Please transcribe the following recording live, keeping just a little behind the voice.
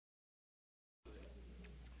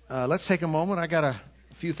Let's take a moment. I got a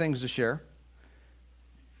few things to share.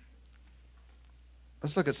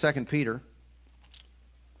 Let's look at 2 Peter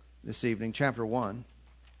this evening, chapter 1.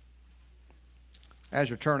 As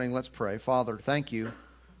you're turning, let's pray. Father, thank you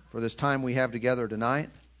for this time we have together tonight.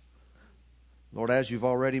 Lord, as you've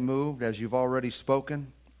already moved, as you've already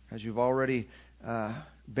spoken, as you've already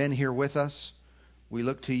been here with us, we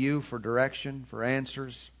look to you for direction, for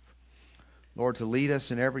answers. Lord, to lead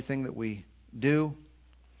us in everything that we do.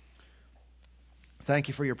 Thank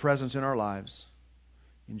you for your presence in our lives.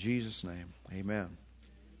 In Jesus' name, amen.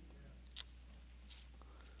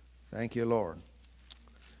 Thank you, Lord.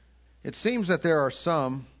 It seems that there are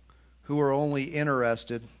some who are only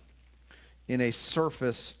interested in a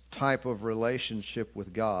surface type of relationship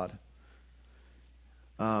with God.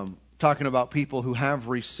 Talking about people who have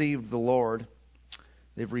received the Lord.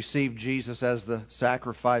 They've received Jesus as the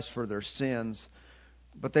sacrifice for their sins.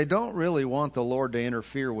 But they don't really want the Lord to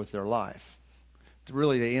interfere with their life.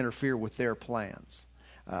 To interfere with their plans.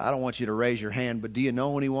 I don't want you to raise your hand, but do you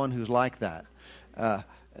know anyone who's like that?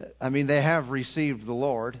 They have received the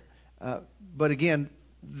Lord, but again,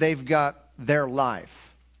 they've got their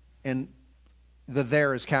life, and the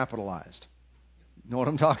 "their" is capitalized. You know what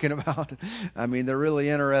I'm talking about? They're really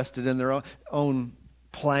interested in their own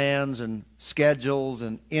plans and schedules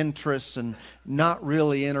and interests, and not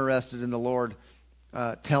really interested in the Lord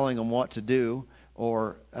telling them what to do.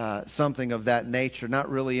 Or something of that nature, not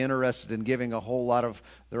really interested in giving a whole lot of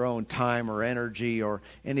their own time or energy or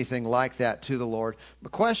anything like that to the Lord. The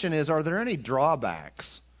question is, are there any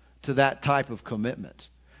drawbacks to that type of commitment?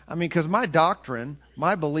 Because my doctrine,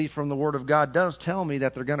 my belief from the Word of God does tell me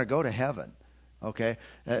that they're going to go to heaven. Okay?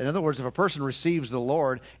 In other words, if a person receives the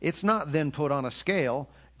Lord, it's not then put on a scale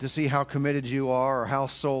to see how committed you are or how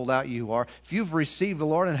sold out you are. If you've received the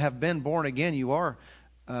Lord and have been born again, you are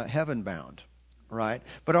heaven bound. Right?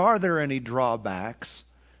 But are there any drawbacks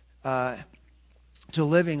to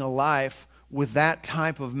living a life with that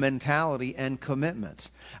type of mentality and commitment?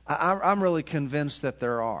 I'm really convinced that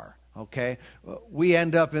there are. Okay? We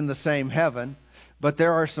end up in the same heaven, but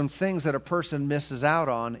there are some things that a person misses out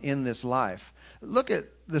on in this life. Look at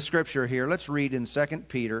the scripture here. Let's read in 2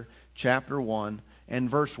 Peter chapter 1 and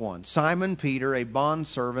verse 1. Simon Peter, a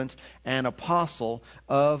bondservant and apostle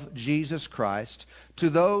of Jesus Christ, to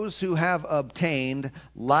those who have obtained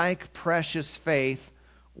like precious faith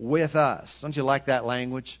with us. Don't you like that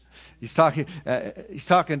language? He's talking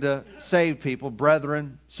to saved people,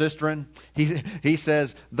 brethren, sisterin. He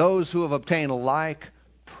says, those who have obtained like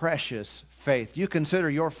precious faith. Do you consider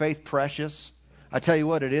your faith precious? I tell you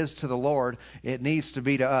what, it is to the Lord. It needs to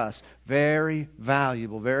be to us. Very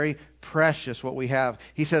valuable, very precious what we have.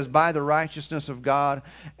 He says, by the righteousness of God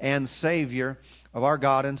and Savior, of our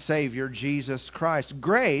God and Savior, Jesus Christ,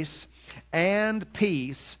 grace and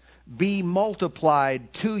peace be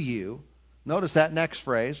multiplied to you. Notice that next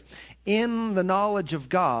phrase. In the knowledge of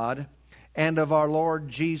God and of our Lord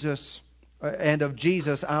Jesus, and of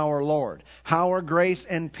Jesus our Lord. How are grace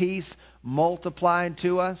and peace multiplied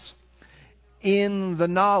to us? In the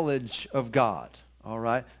knowledge of God. All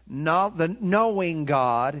right. The knowing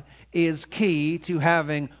God is key to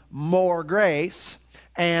having more grace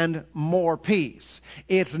and more peace.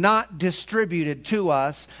 It's not distributed to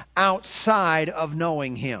us outside of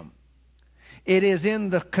knowing Him. It is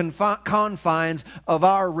in the confines of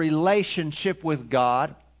our relationship with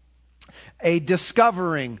God, a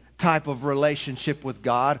discovering type of relationship with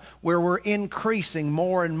God, where we're increasing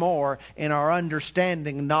more and more in our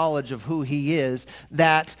understanding and knowledge of who He is,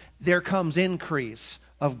 that there comes increase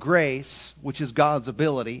of grace, which is God's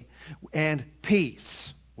ability, and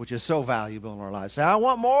peace, which is so valuable in our lives. Say, I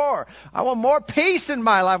want more. I want more peace in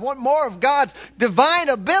my life. I want more of God's divine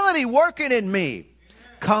ability working in me.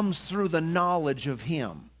 Comes through the knowledge of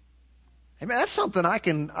Him. Amen. That's something I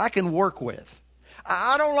can work with.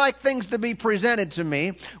 I don't like things to be presented to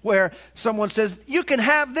me where someone says, you can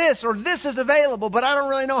have this or this is available, but I don't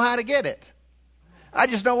really know how to get it. I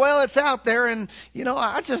just know, well, it's out there, and,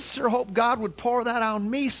 I just sure hope God would pour that on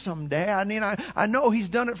me someday. I know He's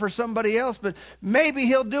done it for somebody else, but maybe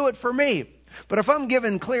He'll do it for me. But if I'm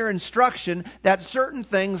given clear instruction that certain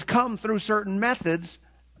things come through certain methods,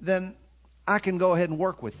 then I can go ahead and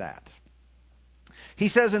work with that. He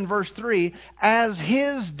says in verse 3, as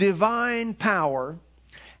His divine power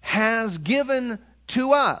has given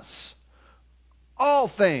to us all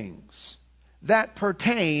things that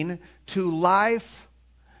pertain to life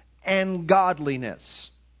and godliness.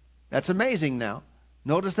 That's amazing now.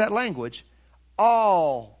 Notice that language.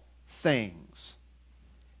 All things.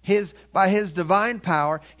 By His divine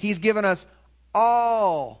power, He's given us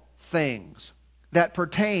all things that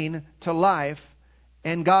pertain to life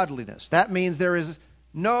and godliness. That means there is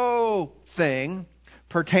no thing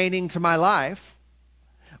pertaining to my life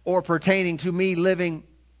or pertaining to me living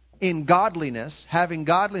in godliness, having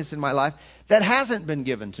godliness in my life, that hasn't been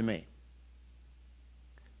given to me.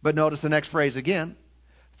 But notice the next phrase again.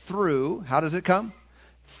 Through, how does it come?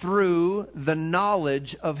 Through the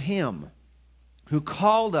knowledge of Him who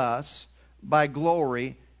called us by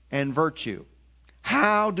glory and virtue.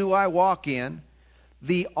 How do I walk in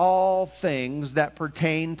the all things that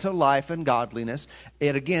pertain to life and godliness?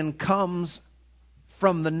 It again comes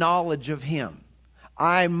from the knowledge of Him.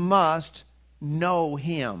 I must know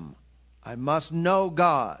Him. I must know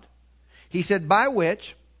God. He said, by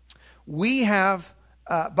which have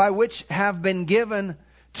been given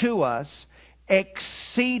to us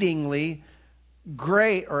exceedingly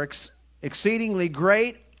great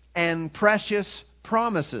and precious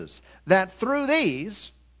promises, that through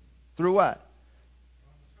these, through what?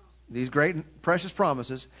 These great and precious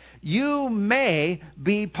promises, you may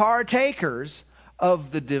be partakers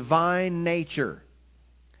of the divine nature,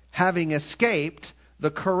 having escaped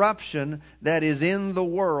the corruption that is in the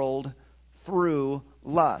world through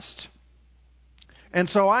lust. And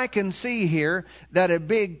so I can see here that a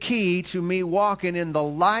big key to me walking in the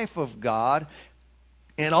life of God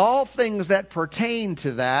and all things that pertain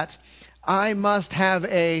to that, I must have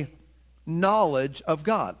a knowledge of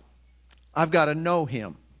God. I've got to know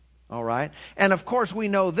Him. All right? And of course we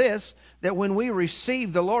know this, that when we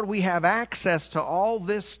receive the Lord, we have access to all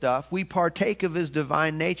this stuff. We partake of His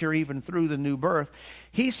divine nature even through the new birth.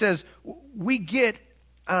 He says we get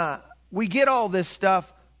all this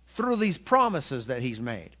stuff through these promises that He's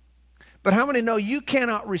made. But how many know you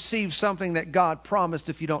cannot receive something that God promised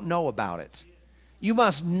if you don't know about it? You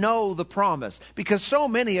must know the promise, because so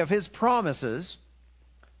many of His promises,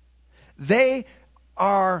 they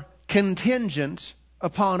are contingent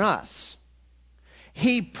upon us.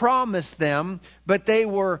 He promised them, but they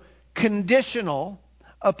were conditional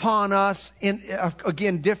upon us.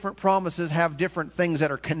 Again, different promises have different things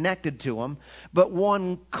that are connected to them, but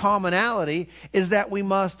one commonality is that we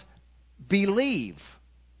must believe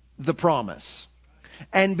the promise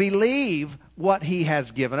and believe what He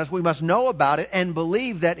has given us. We must know about it and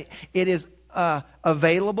believe that it is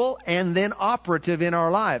available and then operative in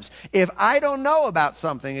our lives. If I don't know about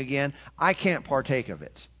something, again, I can't partake of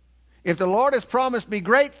it. If the Lord has promised me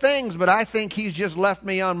great things, but I think He's just left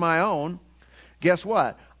me on my own, guess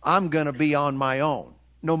what? I'm going to be on my own,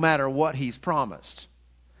 no matter what He's promised.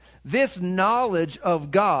 This knowledge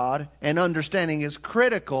of God and understanding is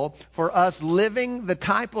critical for us living the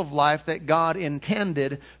type of life that God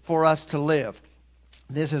intended for us to live.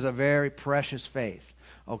 This is a very precious faith,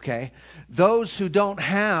 okay? Those who don't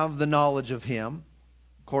have the knowledge of Him,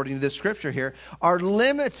 according to this scripture here, are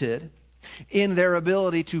limited in their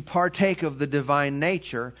ability to partake of the divine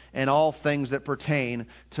nature and all things that pertain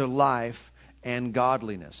to life and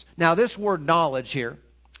godliness. Now, this word knowledge here,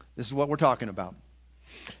 this is what we're talking about.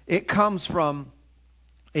 It comes from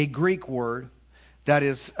a Greek word that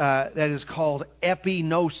is called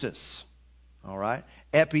epignosis. All right?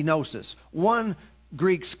 Epignosis. One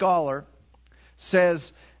Greek scholar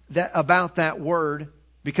says that about that word,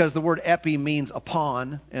 because the word epi means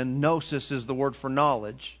upon, and gnosis is the word for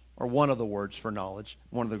knowledge, or one of the words for knowledge,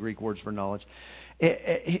 one of the Greek words for knowledge.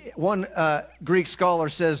 One Greek scholar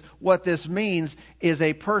says what this means is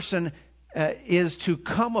a person is to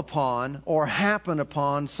come upon or happen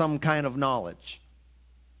upon some kind of knowledge.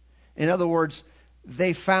 In other words,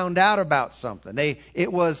 they found out about something.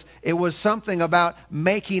 It was something about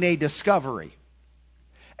making a discovery.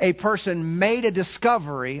 A person made a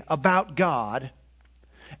discovery about God,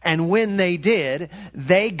 and when they did,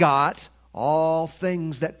 they got all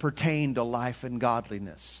things that pertain to life and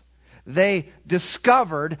godliness. They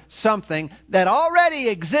discovered something that already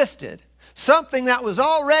existed, something that was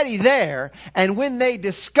already there, and when they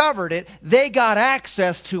discovered it, they got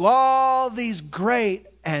access to all these great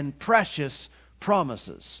and precious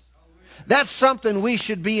promises. That's something we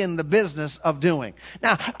should be in the business of doing.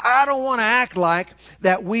 Now, I don't want to act like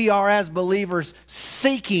that we are, as believers,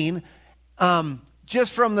 seeking,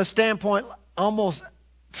 just from the standpoint, almost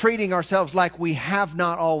treating ourselves like we have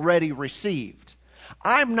not already received.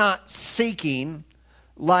 I'm not seeking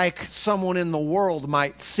like someone in the world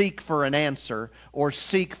might seek for an answer or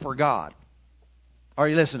seek for God. Are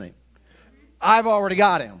you listening? I've already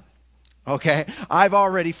got Him. Okay? I've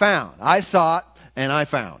already found. I sought and I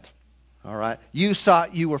found. All right? You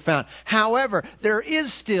sought, you were found. However, there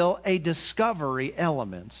is still a discovery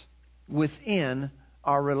element within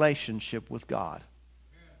our relationship with God.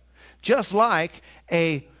 Just like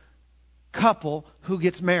a couple who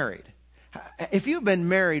gets married. If you've been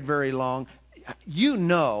married very long, You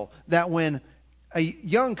know that when a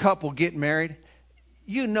young couple get married,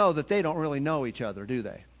 you know that they don't really know each other, do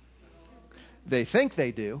they? They think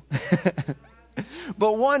they do.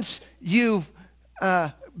 But once you've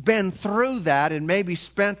been through that and maybe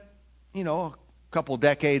spent, a couple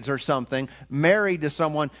decades or something married to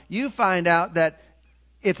someone, you find out that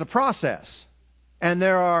it's a process. And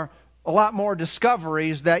there are a lot more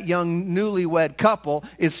discoveries that young newlywed couple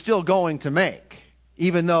is still going to make.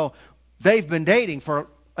 Even though they've been dating for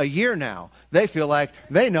a year now, they feel like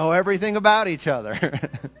they know everything about each other.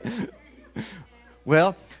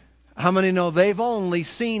 Well, how many know they've only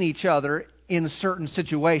seen each other in certain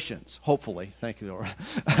situations? Hopefully. Thank you, Laura.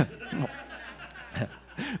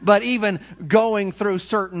 But even going through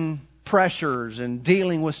certain pressures and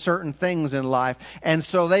dealing with certain things in life, and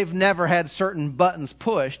so they've never had certain buttons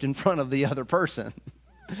pushed in front of the other person.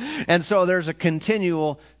 And so there's a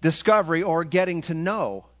continual discovery or getting to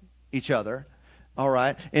know each other, all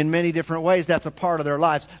right, in many different ways. That's a part of their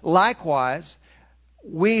lives. Likewise,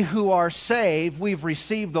 we who are saved, we've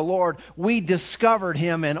received the Lord, we discovered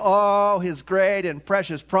Him in all His great and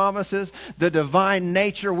precious promises, the divine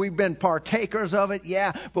nature, we've been partakers of it,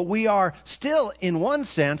 yeah, but we are still, in one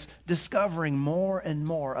sense, discovering more and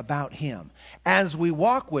more about Him. As we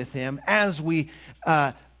walk with Him, as we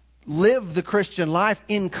live the Christian life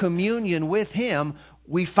in communion with Him,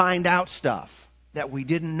 we find out stuff that we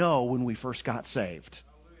didn't know when we first got saved.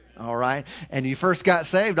 All right? And you first got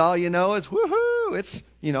saved, all you know is, woohoo, it's,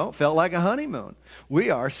 felt like a honeymoon.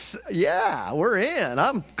 We're in.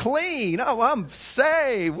 I'm clean. Oh, I'm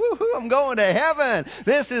saved. Woohoo, I'm going to heaven.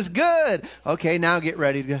 This is good. Okay, now get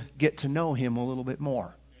ready to get to know Him a little bit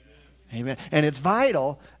more. Amen. And it's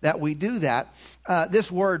vital that we do that.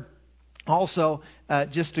 This word also,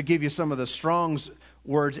 just to give you some of the Strong's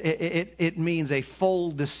words, it means a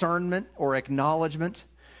full discernment or acknowledgement.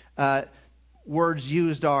 Words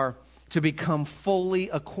used are to become fully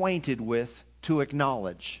acquainted with, to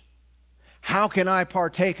acknowledge. How can I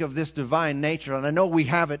partake of this divine nature? And I know we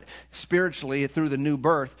have it spiritually through the new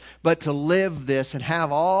birth, but to live this and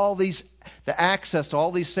have all these, the access to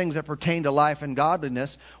all these things that pertain to life and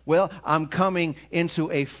godliness, well, I'm coming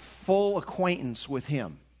into a full acquaintance with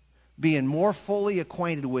Him, being more fully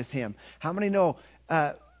acquainted with Him. How many know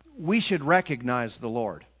we should recognize the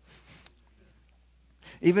Lord?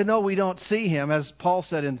 Even though we don't see Him, as Paul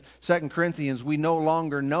said in 2 Corinthians, we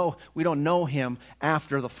don't know Him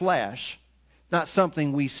after the flesh. Not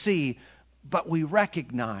something we see, but we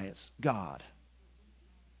recognize God.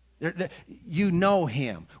 You know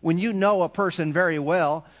Him. When you know a person very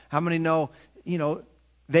well, how many know,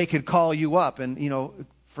 they could call you up and,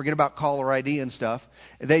 forget about caller ID and stuff.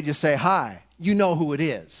 They just say, hi. You know who it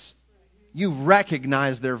is. You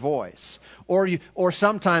recognize their voice. Or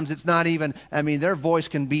sometimes it's not even, their voice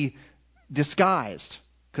can be disguised,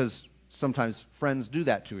 because sometimes friends do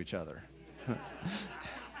that to each other.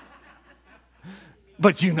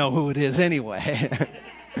 But you know who it is anyway.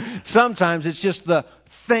 Sometimes it's just the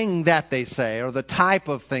thing that they say or the type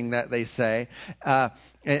of thing that they say,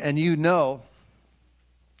 and you know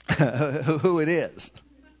who it is.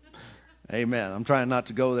 Amen. I'm trying not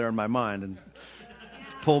to go there in my mind and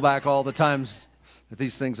pull back all the times that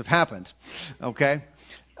these things have happened. Okay?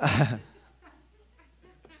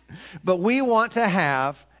 But we want to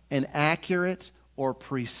have an accurate or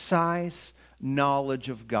precise knowledge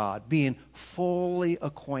of God, being fully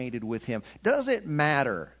acquainted with Him. Does it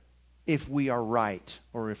matter if we are right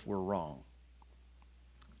or if we're wrong?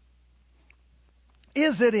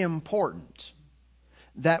 Is it important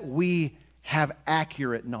that we have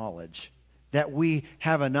accurate knowledge, that we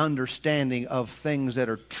have an understanding of things that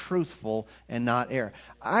are truthful and not error?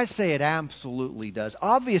 I say it absolutely does.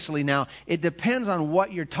 Obviously now, it depends on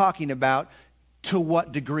what you're talking about to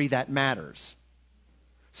what degree that matters.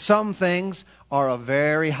 Some things are of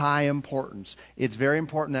very high importance. It's very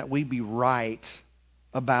important that we be right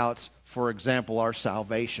about, for example, our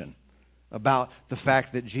salvation, about the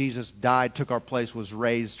fact that Jesus died, took our place, was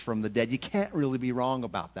raised from the dead. You can't really be wrong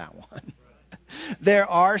about that one. There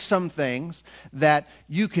are some things that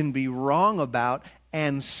you can be wrong about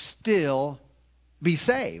and still be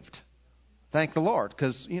saved. Thank the Lord,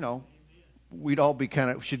 because, we'd all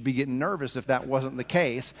should be getting nervous if that wasn't the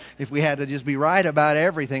case, if we had to just be right about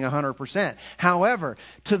everything 100%. However,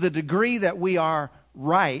 to the degree that we are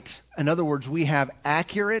right, in other words, we have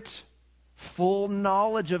accurate, full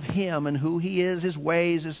knowledge of Him and who He is, His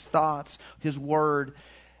ways, His thoughts, His word,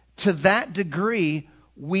 to that degree,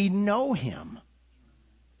 we know Him.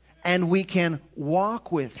 And we can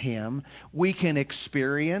walk with Him. We can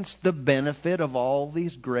experience the benefit of all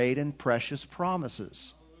these great and precious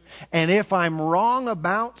promises. And if I'm wrong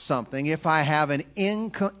about something, if I have an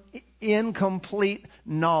incomplete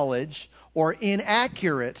knowledge or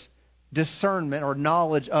inaccurate discernment or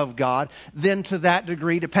knowledge of God, then to that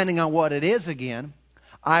degree, depending on what it is again,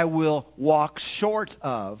 I will walk short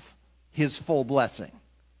of His full blessing.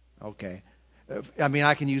 Okay. I mean,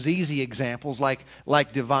 I can use easy examples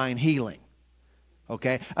like divine healing.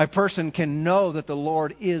 Okay. A person can know that the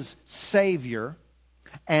Lord is Savior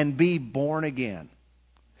and be born again.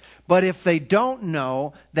 But if they don't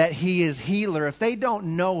know that He is healer, if they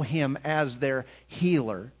don't know Him as their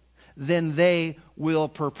healer, then they will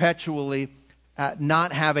perpetually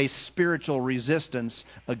not have a spiritual resistance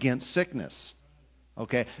against sickness.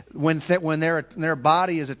 Okay, when their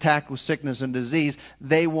body is attacked with sickness and disease,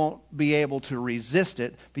 they won't be able to resist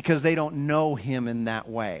it because they don't know Him in that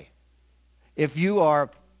way. If you are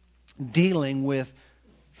dealing with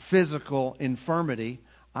physical infirmity,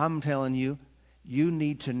 I'm telling you, you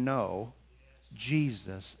need to know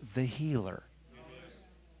Jesus the healer.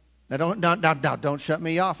 Now don't shut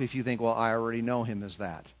me off if you think, well, I already know Him as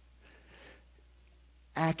that.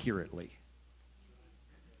 Accurately,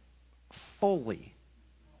 fully,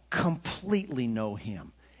 completely know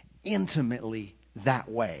Him intimately that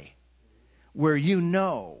way, where you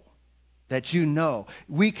know that you know.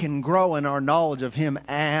 We can grow in our knowledge of Him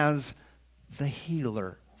as the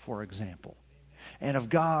healer, for example. And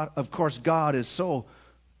of course, God is so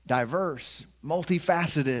diverse,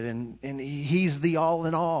 multifaceted, and He's the all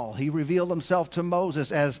in all. He revealed Himself to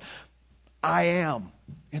Moses as I am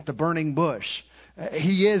at the burning bush.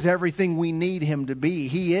 He is everything we need Him to be.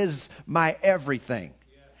 He is my everything.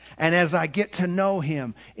 And as I get to know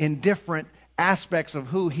Him in different aspects of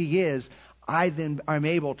who He is, I'm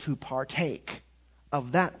able to partake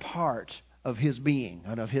of that part of His being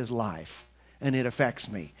and of His life. And it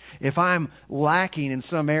affects me. If I'm lacking in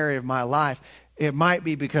some area of my life, it might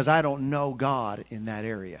be because I don't know God in that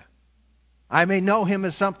area. I may know Him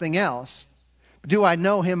as something else. Do I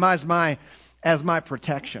know Him as my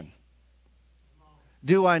protection?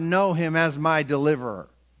 Do I know Him as my deliverer?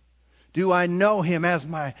 Do I know Him as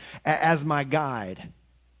my guide?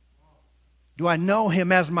 Do I know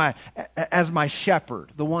Him as my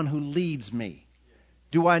shepherd, the one who leads me?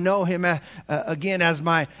 Do I know Him again as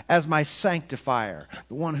my sanctifier,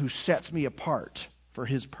 the one who sets me apart for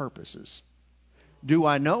His purposes? Do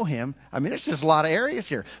I know Him? I mean, there's just a lot of areas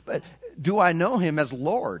here. But do I know Him as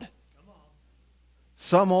Lord?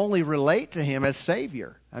 Some only relate to Him as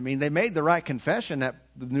Savior. I mean, they made the right confession at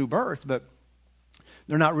the new birth, but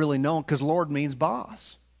they're not really known because Lord means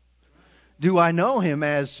boss. Do I know Him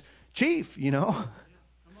as Chief,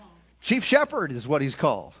 Chief Shepherd is what He's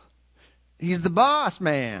called. He's the boss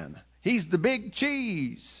man. He's the big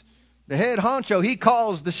cheese. The head honcho. He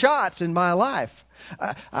calls the shots in my life.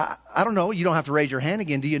 I don't know. You don't have to raise your hand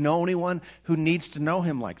again. Do you know anyone who needs to know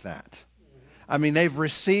Him like that? I mean, they've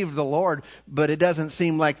received the Lord, but it doesn't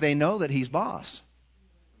seem like they know that He's boss.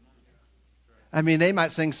 I mean, they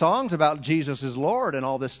might sing songs about Jesus is Lord and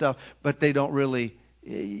all this stuff, but they don't really,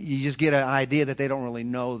 you just get an idea that they don't really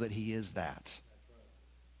know that He is that.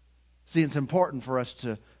 See, it's important for us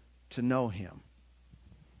to know Him,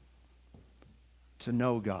 to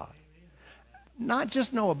know God. Not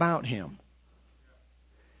just know about Him.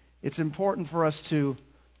 It's important for us to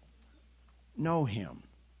know Him.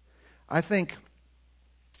 I think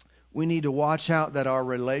we need to watch out that our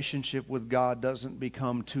relationship with God doesn't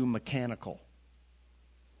become too mechanical.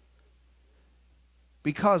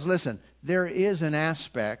 Because, listen, there is an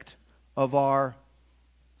aspect of our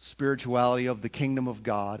spirituality, of the kingdom of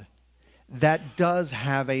God, that does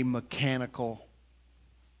have a mechanical,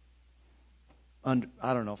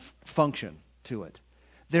 function to it.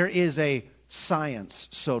 There is a science,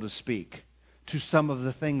 so to speak, to some of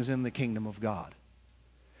the things in the kingdom of God.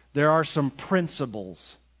 There are some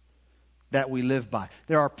principles that we live by.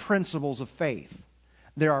 There are principles of faith.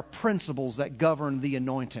 There are principles that govern the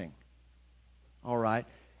anointing. All right?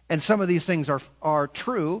 And some of these things are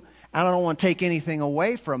true. I don't want to take anything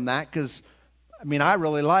away from that because, I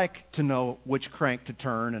really like to know which crank to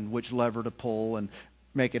turn and which lever to pull and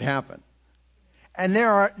make it happen. And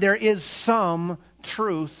there is some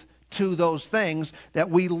truth to those things that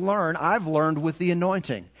we learn. I've learned with the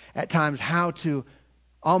anointing at times how to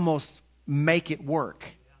almost make it work,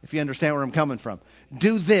 if you understand where I'm coming from.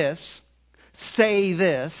 Do this, say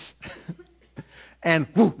this, and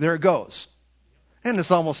whoo, there it goes. And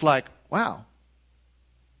it's almost like, wow,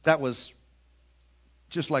 that was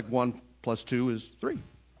just like 1 + 2 is 3.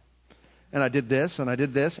 And I did this, and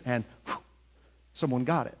and whew, someone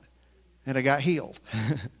got it. And I got healed.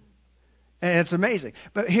 And it's amazing.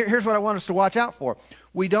 But here's what I want us to watch out for.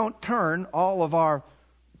 We don't turn all of our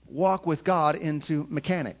walk with God into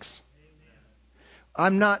mechanics.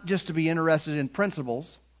 I'm not just to be interested in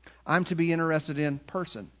principles. I'm to be interested in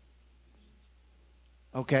person.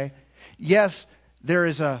 Okay? Yes, there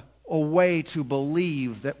is a way to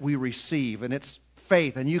believe that we receive, and it's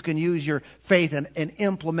faith. And you can use your faith and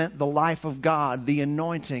implement the life of God, the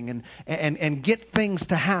anointing, and get things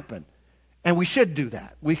to happen. And we should do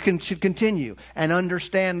that. We should continue and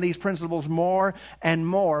understand these principles more and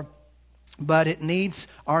more. But it needs,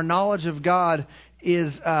 our knowledge of God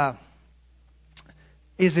is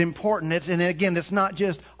important. And again, it's not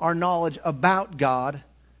just our knowledge about God,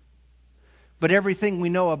 but everything we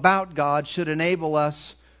know about God should enable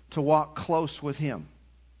us to walk close with Him.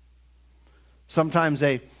 Sometimes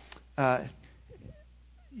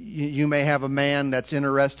you may have a man that's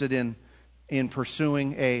interested in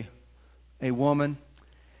pursuing a woman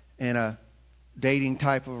in a dating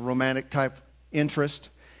type of romantic type interest,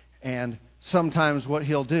 and sometimes what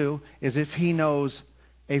he'll do is, if he knows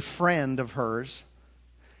a friend of hers,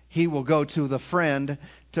 he will go to the friend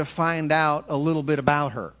to find out a little bit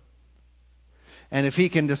about her. And if he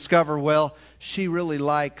can discover, well, she really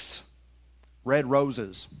likes red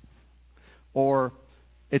roses or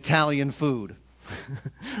Italian food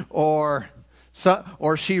or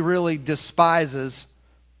she really despises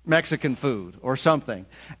Mexican food or something,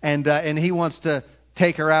 and he wants to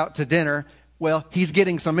take her out to dinner, well, he's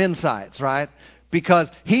getting some insights, right?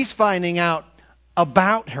 Because he's finding out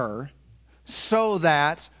about her so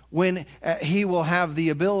that when he will have the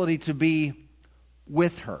ability to be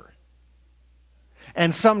with her.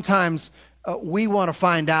 And sometimes we want to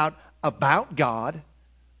find out about God.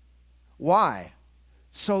 Why?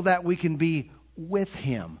 So that we can be with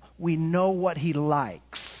Him. We know what He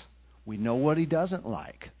likes. We know what He doesn't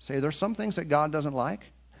like. Say, there's some things that God doesn't like.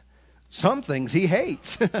 Some things He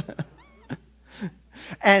hates.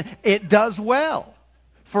 And it does well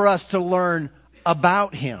for us to learn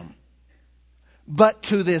about Him. But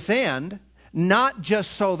to this end, not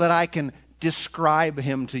just so that I can describe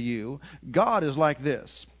Him to you. God is like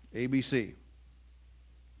this. ABC.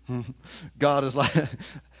 God is like...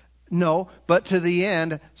 No, but to the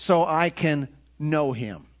end, so I can know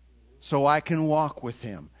Him. So I can walk with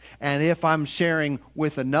Him. And if I'm sharing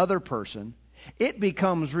with another person, it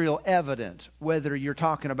becomes real evident whether you're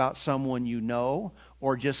talking about someone you know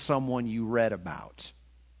or just someone you read about.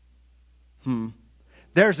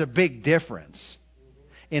 There's a big difference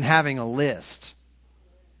in having a list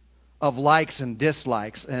of likes and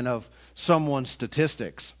dislikes and of someone's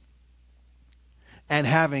statistics and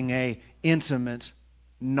having an intimate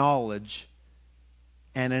knowledge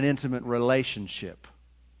and an intimate relationship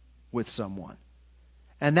with someone.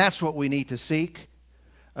 And that's what we need to seek.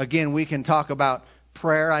 Again, we can talk about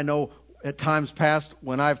prayer. I know at times past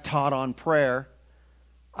when I've taught on prayer,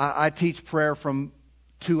 I teach prayer from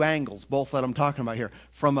two angles, both that I'm talking about here.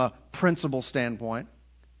 From a principle standpoint,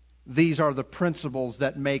 these are the principles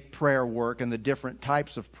that make prayer work and the different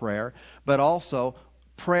types of prayer. But also,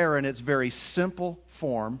 prayer in its very simple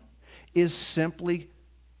form is simply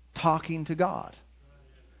talking to God.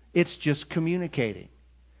 It's just communicating.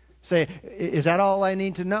 Say, is that all I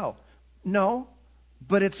need to know? No,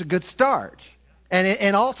 but it's a good start.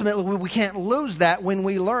 And ultimately, we can't lose that when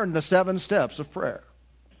we learn the 7 steps of prayer.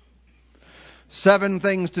 7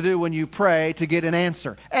 things to do when you pray to get an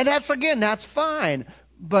answer. And that's fine.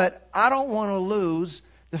 But I don't want to lose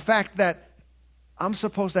the fact that I'm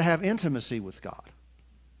supposed to have intimacy with God.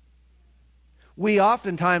 We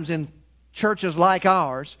oftentimes in churches like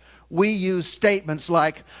ours, we use statements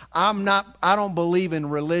like, I don't believe in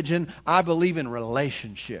religion, I believe in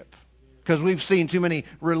relationship. Because we've seen too many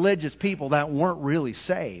religious people that weren't really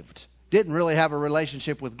saved, didn't really have a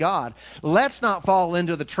relationship with God. Let's not fall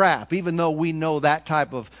into the trap, even though we know that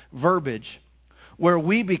type of verbiage, where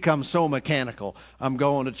we become so mechanical. I'm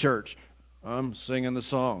going to church. I'm singing the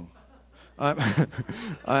song.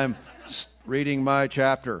 I'm reading my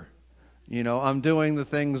chapter. I'm doing the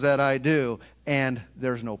things that I do, and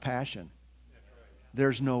there's no passion.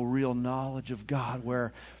 There's no real knowledge of God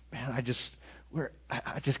where, man, I just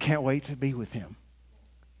can't wait to be with Him.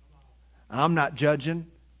 I'm not judging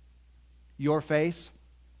your face,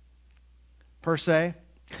 per se,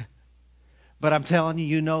 but I'm telling you,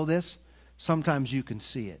 you know this, sometimes you can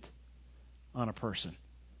see it on a person.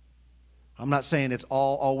 I'm not saying it's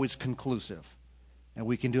always conclusive, and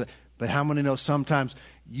we can do it. But how many know sometimes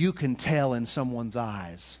you can tell in someone's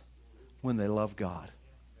eyes when they love God?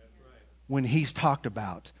 When He's talked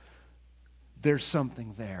about, there's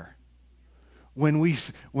something there. When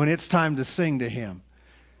it's time to sing to Him,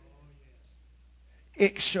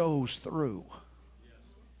 it shows through.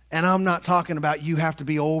 And I'm not talking about you have to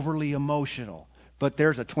be overly emotional. But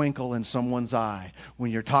there's a twinkle in someone's eye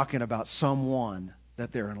when you're talking about someone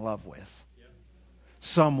that they're in love with.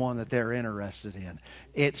 Someone that they're interested in.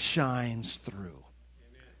 It shines through.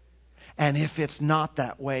 And if it's not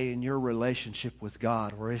that way in your relationship with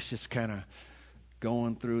God, where it's just kind of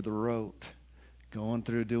going through the rote, going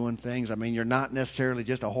through doing things. I mean, you're not necessarily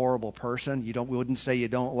just a horrible person. We wouldn't say you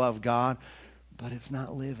don't love God, but it's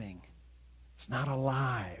not living. It's not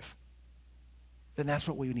alive. Then that's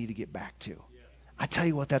what we need to get back to. I tell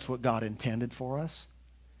you what, that's what God intended for us.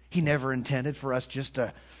 He never intended for us just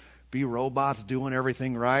to be robots doing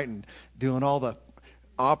everything right and doing all the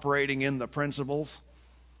operating in the principles.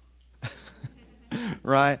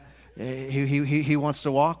 Right? He wants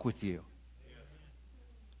to walk with you.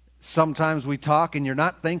 Sometimes we talk and you're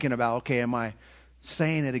not thinking about, okay, am I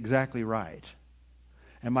saying it exactly right?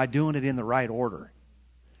 Am I doing it in the right order?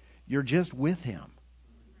 You're just with Him.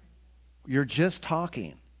 You're just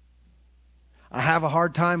talking. I have a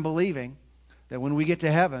hard time believing that when we get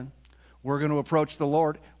to heaven, we're going to approach the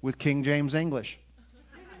Lord with King James English.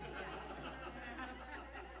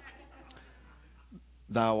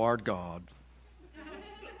 Thou art God.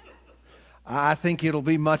 I think it'll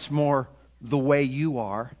be much more the way you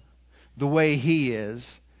are, the way He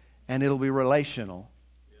is, and it'll be relational.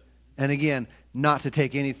 And again, not to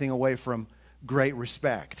take anything away from great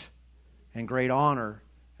respect and great honor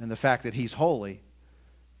and the fact that He's holy,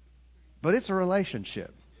 but it's a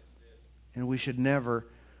relationship, and we should never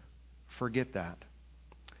forget that.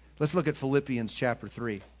 Let's look at Philippians chapter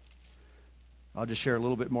 3. I'll just share a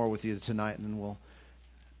little bit more with you tonight, and then we'll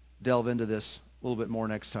delve into this a little bit more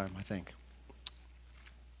next time, I think.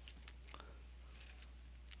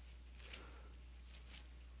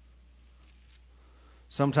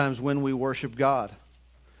 Sometimes when we worship God,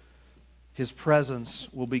 His presence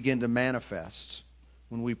will begin to manifest.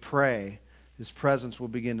 When we pray, His presence will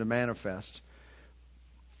begin to manifest.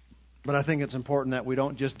 But I think it's important that we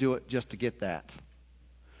don't just do it just to get that.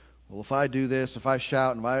 Well, if I do this, if I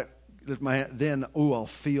shout, and if I lift my hand, then, I'll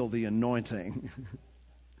feel the anointing.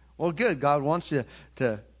 Well, good. God wants you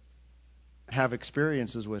to have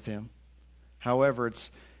experiences with Him. However,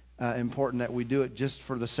 it's important that we do it just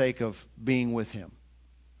for the sake of being with Him.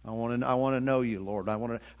 I want to know you, Lord.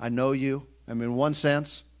 I know you. I mean, in one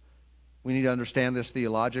sense, we need to understand this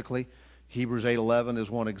theologically. Hebrews 8:11 is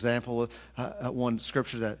one example of one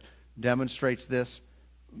scripture that demonstrates this.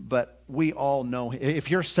 But we all know Him. If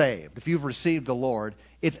you're saved, if you've received the Lord,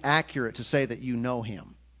 it's accurate to say that you know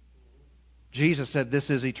Him. Jesus said this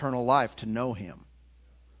is eternal life, to know Him.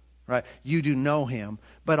 Right? You do know Him.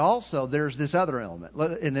 But also there's this other element.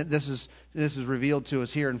 And this is revealed to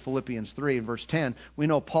us here in Philippians 3 and verse 10. We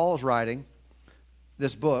know Paul's writing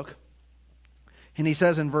this book. And he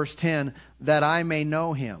says in verse 10, that I may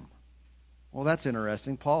know Him. Well, that's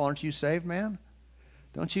interesting. Paul, aren't you saved, man?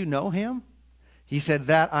 Don't you know Him? He said,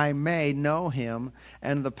 that I may know Him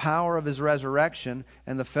and the power of His resurrection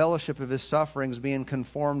and the fellowship of His sufferings, being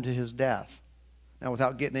conformed to His death. Now,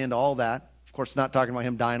 without getting into all that, of course, not talking about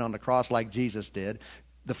Him dying on the cross like Jesus did.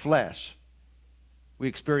 The flesh. We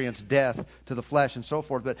experience death to the flesh and so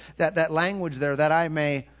forth. But that language there, that I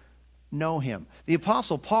may know Him. The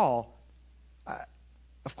Apostle Paul,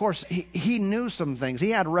 of course, he knew some things.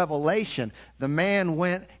 He had revelation. The man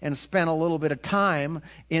went and spent a little bit of time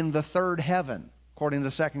in the third heaven, according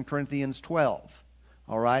to 2 Corinthians 12.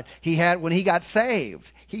 All right? When he got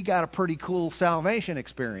saved, he got a pretty cool salvation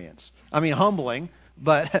experience. I mean, humbling,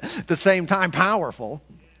 but at the same time powerful,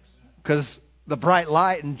 because the bright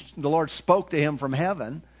light and the Lord spoke to him from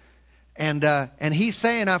heaven. And he's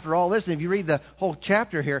saying after all this, and if you read the whole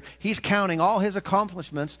chapter here, he's counting all his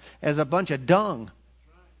accomplishments as a bunch of dung.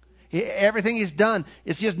 Everything he's done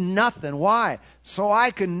is just nothing. Why? So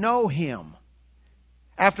I can know Him.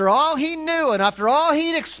 After all he knew and after all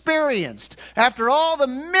he'd experienced, after all the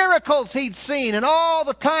miracles he'd seen and all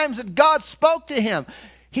the times that God spoke to him,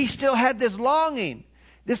 he still had this longing,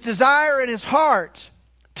 this desire in his heart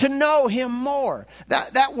to know Him more.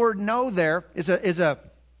 That word "know" there is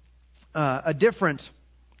a different.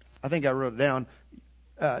 I think I wrote it down.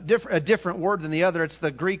 A different word than the other. It's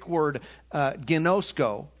the Greek word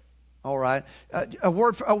ginosko. All right, a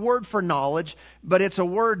word for knowledge, but it's a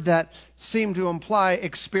word that seemed to imply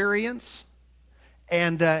experience.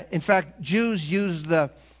 And in fact, Jews used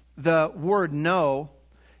the word "know"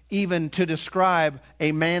 even to describe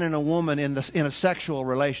a man and a woman in a sexual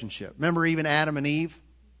relationship. Remember, even Adam and Eve.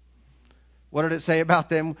 What did it say about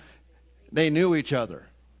them? They knew each other.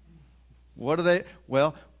 What do they?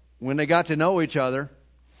 Well, when they got to know each other,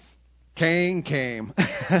 Cain came.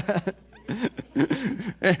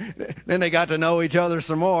 Then they got to know each other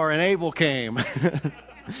some more, and Abel came.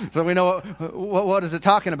 So we know what is it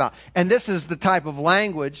talking about. And this is the type of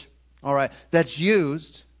language, all right, that's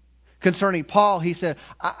used concerning Paul. He said,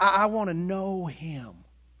 I want to know him.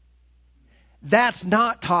 That's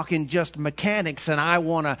not talking just mechanics and I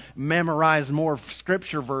want to memorize more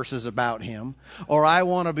scripture verses about him, or I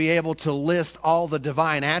want to be able to list all the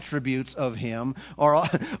divine attributes of him,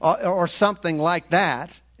 or something like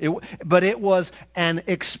that. But it was an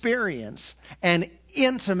experience, an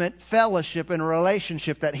intimate fellowship and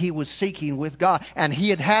relationship that he was seeking with God. And he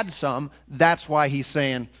had some. That's why he's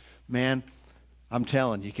saying, man, I'm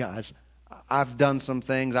telling you guys, I've done some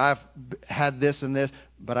things. I've had this and this,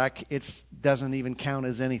 but it doesn't even count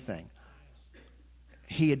as anything.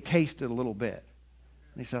 He had tasted a little bit.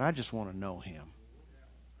 And he said, I just want to know him.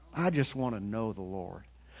 I just want to know the Lord.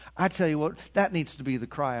 I tell you what, that needs to be the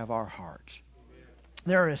cry of our hearts.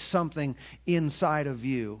 There is something inside of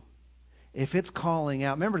you. If it's calling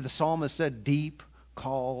out, remember the psalmist said, deep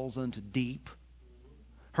calls unto deep.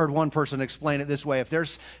 Heard one person explain it this way. If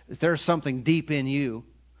there's something deep in you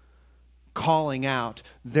calling out,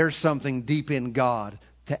 there's something deep in God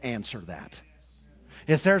to answer that.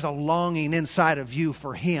 If there's a longing inside of you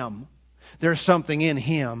for him, there's something in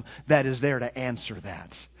him that is there to answer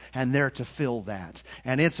that and there to fill that.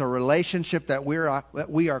 And it's a relationship that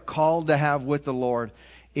we are called to have with the Lord.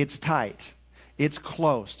 It's tight. It's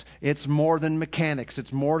close. It's more than mechanics.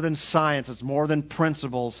 It's more than science. It's more than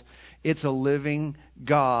principles. It's a living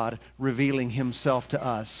God revealing himself to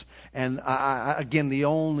us. And again, the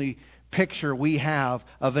only picture we have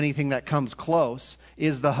of anything that comes close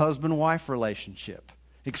is the husband-wife relationship.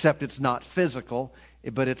 Except it's not physical,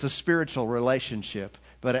 but it's a spiritual relationship.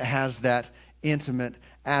 But it has that intimate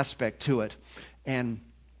aspect to it. And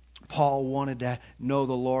Paul wanted to know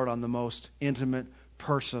the Lord on the most intimate,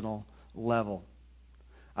 personal level.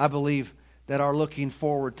 I believe that our looking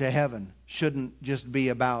forward to heaven shouldn't just be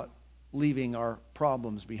about leaving our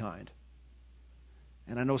problems behind.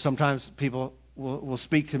 And I know sometimes people will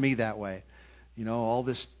speak to me that way. You know, all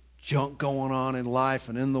this junk going on in life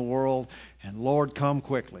and in the world, and Lord, come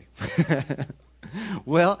quickly.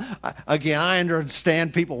 Well, again, I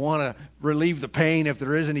understand people want to relieve the pain if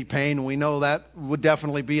there is any pain, and we know that would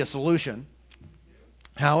definitely be a solution.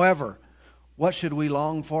 However, what should we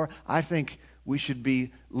long for? I think we should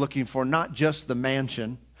be looking for not just the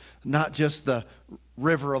mansion, not just the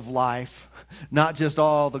river of life, not just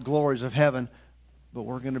all the glories of heaven, but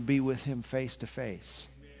we're going to be with him face to face.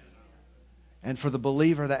 And for the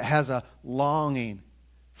believer that has a longing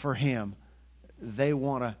for him, they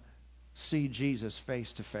want to see Jesus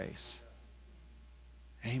face to face.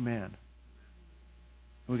 Amen.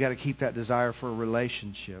 We've got to keep that desire for a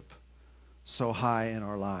relationship so high in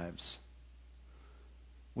our lives.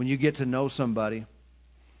 When you get to know somebody,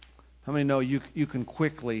 how many know you can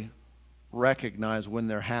quickly recognize when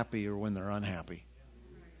they're happy or when they're unhappy?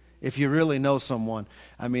 If you really know someone,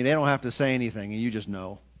 I mean, they don't have to say anything, and you just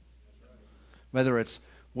know. Whether it's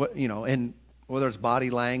whether it's body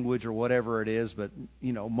language or whatever it is, but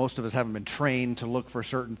most of us haven't been trained to look for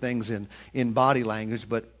certain things in body language.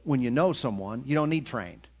 But when you know someone, you don't need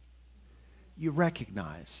trained. You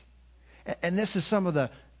recognize, and this is some of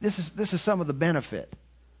the benefit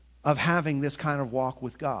of having this kind of walk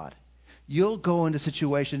with God. You'll go into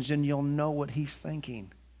situations and you'll know what he's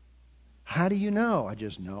thinking. How do you know? I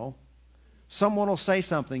just know. Someone will say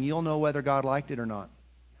something. You'll know whether God liked it or not.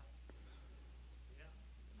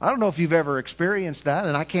 I don't know if you've ever experienced that,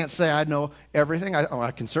 and I can't say I know everything.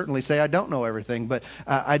 I can certainly say I don't know everything, but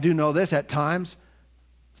I do know this. At times,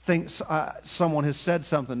 someone has said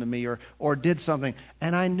something to me or did something,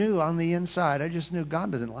 and I knew on the inside, I just knew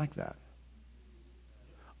God doesn't like that.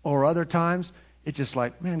 Or other times, it's just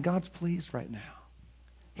like, man, God's pleased right now.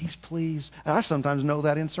 He's pleased. And I sometimes know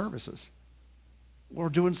that in services. We're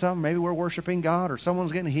doing something, maybe we're worshiping God, or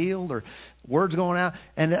someone's getting healed, or words going out,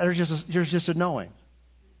 and there's just a knowing.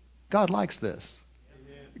 God likes this.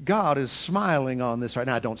 Amen. God is smiling on this right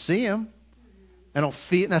now. I don't see him. I don't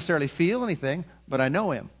necessarily feel anything, but I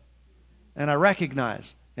know him. And I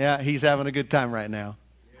recognize, yeah, he's having a good time right now.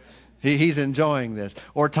 Yeah. He's enjoying this.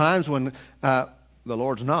 Or times when the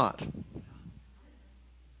Lord's not.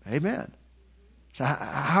 Amen. So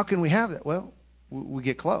how can we have that? Well, we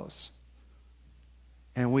get close.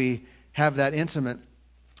 And we have that intimate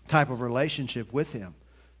type of relationship with him.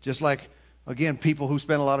 Just like, again, people who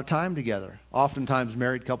spend a lot of time together. Oftentimes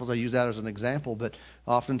married couples, I use that as an example, but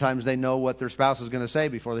oftentimes they know what their spouse is going to say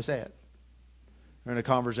before they say it. They're in a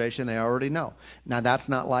conversation, they already know. Now, that's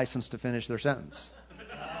not licensed to finish their sentence.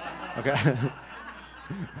 Okay?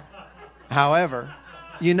 However,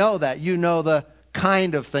 you know that. You know the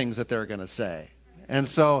kind of things that they're going to say. And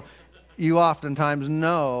so you oftentimes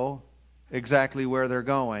know exactly where they're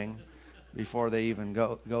going before they even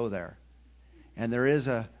go there. And there is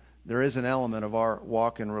an element of our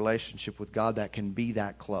walk in relationship with God that can be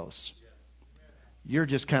that close. You're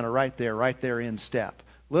just kind of right there in step.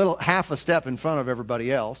 Half a step in front of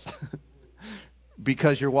everybody else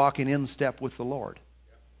because you're walking in step with the Lord.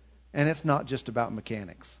 And it's not just about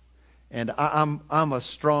mechanics. And I'm a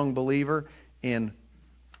strong believer in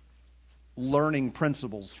learning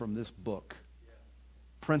principles from this book.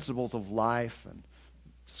 Principles of life and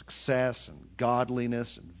success and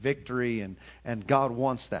godliness and victory, and God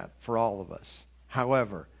wants that for all of us.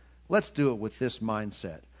 However, let's do it with this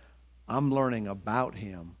mindset. I'm learning about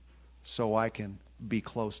Him so I can be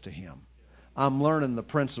close to Him. I'm learning the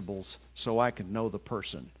principles so I can know the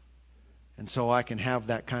person. And so I can have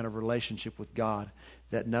that kind of relationship with God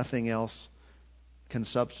that nothing else can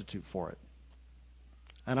substitute for it.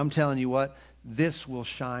 And I'm telling you what, this will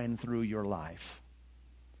shine through your life.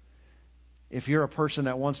 If you're a person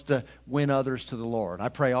that wants to win others to the Lord, I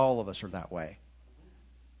pray all of us are that way.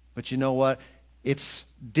 But you know what? It's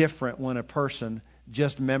different when a person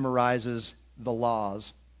just memorizes the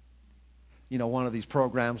laws. You know, one of these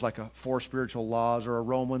programs like a 4 Spiritual Laws or a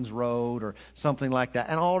Romans Road or something like that.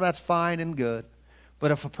 And all that's fine and good.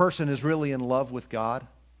 But if a person is really in love with God,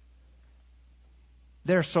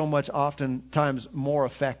 they're so much oftentimes more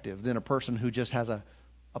effective than a person who just has a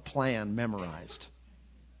plan memorized.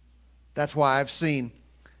 That's why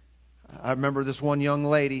I remember this one young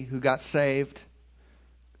lady who got saved,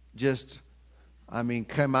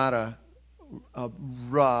 came out of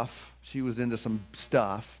rough. She was into some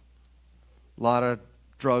stuff, a lot of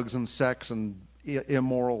drugs and sex and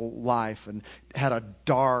immoral life, and had a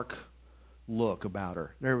dark look about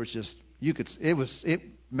her. There was just, it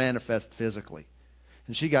manifested physically.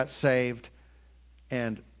 And she got saved,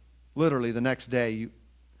 and literally the next day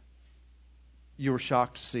you were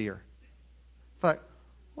shocked to see her. Thought,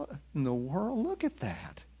 what in the world? Look at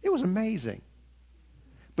that. It was amazing.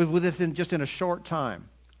 But within just in a short time,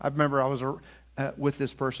 I remember I was with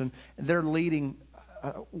this person, and they're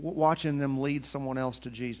watching them lead someone else to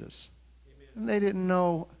Jesus. Amen. And they didn't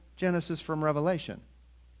know Genesis from Revelation.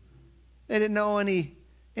 They didn't know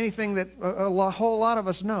anything that a whole lot of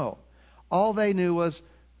us know. All they knew was,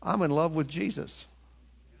 I'm in love with Jesus.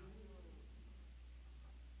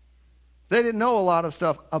 They didn't know a lot of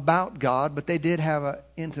stuff about God, but they did have an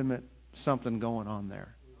intimate something going on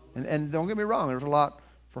there. And don't get me wrong, there's a lot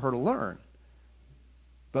for her to learn.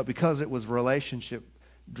 But because it was relationship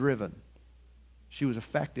driven, she was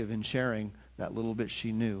effective in sharing that little bit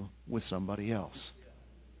she knew with somebody else.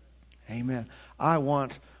 Amen. I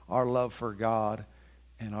want our love for God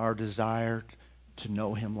and our desire to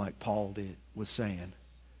know Him like Paul was saying,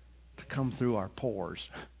 to come through our pores,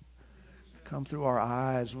 come through our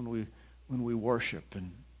eyes when we worship,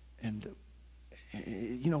 and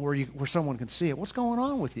you know, where someone can see it. What's going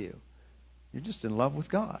on with you? You're just in love with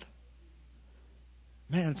God.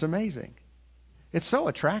 Man, it's amazing. It's so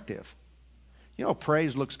attractive. You know,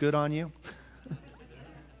 praise looks good on you.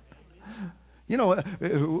 You know,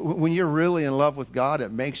 when you're really in love with God,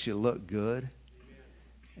 it makes you look good.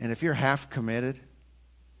 And if you're half committed,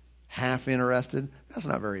 half interested, that's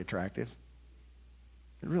not very attractive.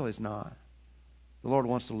 It really is not. The Lord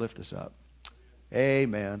wants to lift us up.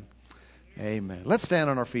 Amen. Amen. Let's stand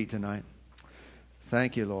on our feet tonight.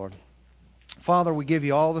 Thank you, Lord. Father, we give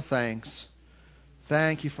you all the thanks.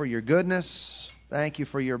 Thank you for your goodness. Thank you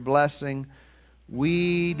for your blessing.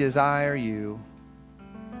 We desire you.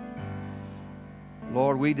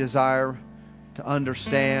 Lord, we desire to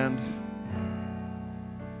understand.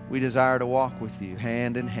 We desire to walk with you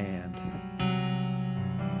hand in hand.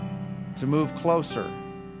 To move closer,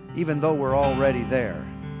 even though we're already there.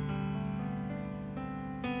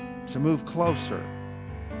 To move closer.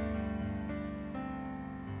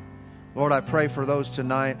 Lord, I pray for those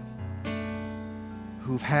tonight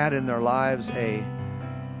who've had in their lives a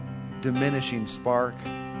diminishing spark.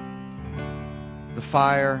 The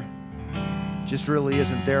fire just really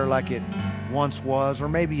isn't there like it once was, or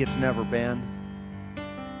maybe it's never been.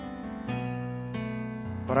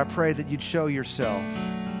 But I pray that you'd show yourself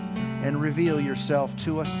and reveal yourself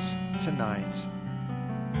to us tonight.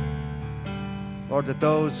 Lord, that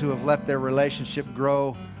those who have let their relationship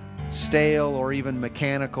grow stale or even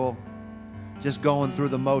mechanical, just going through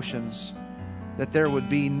the motions, that there would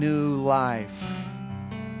be new life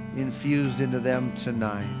infused into them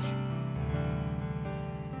tonight.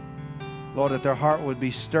 Lord, that their heart would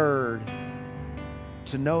be stirred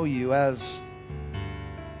to know you as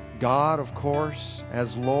God, of course,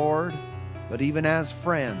 as Lord, but even as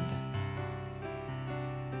friend.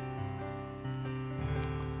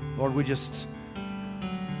 Lord, we just,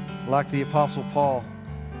 like the Apostle Paul,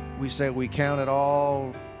 we say we count it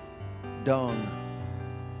all dung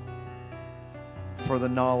for the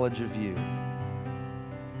knowledge of you.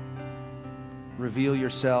 Reveal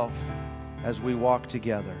yourself as we walk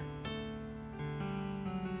together.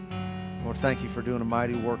 Lord, thank you for doing a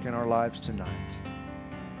mighty work in our lives tonight.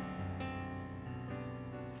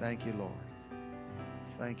 Thank you, Lord.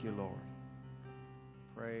 Thank you, Lord.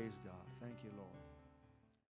 Praise God. Thank you, Lord.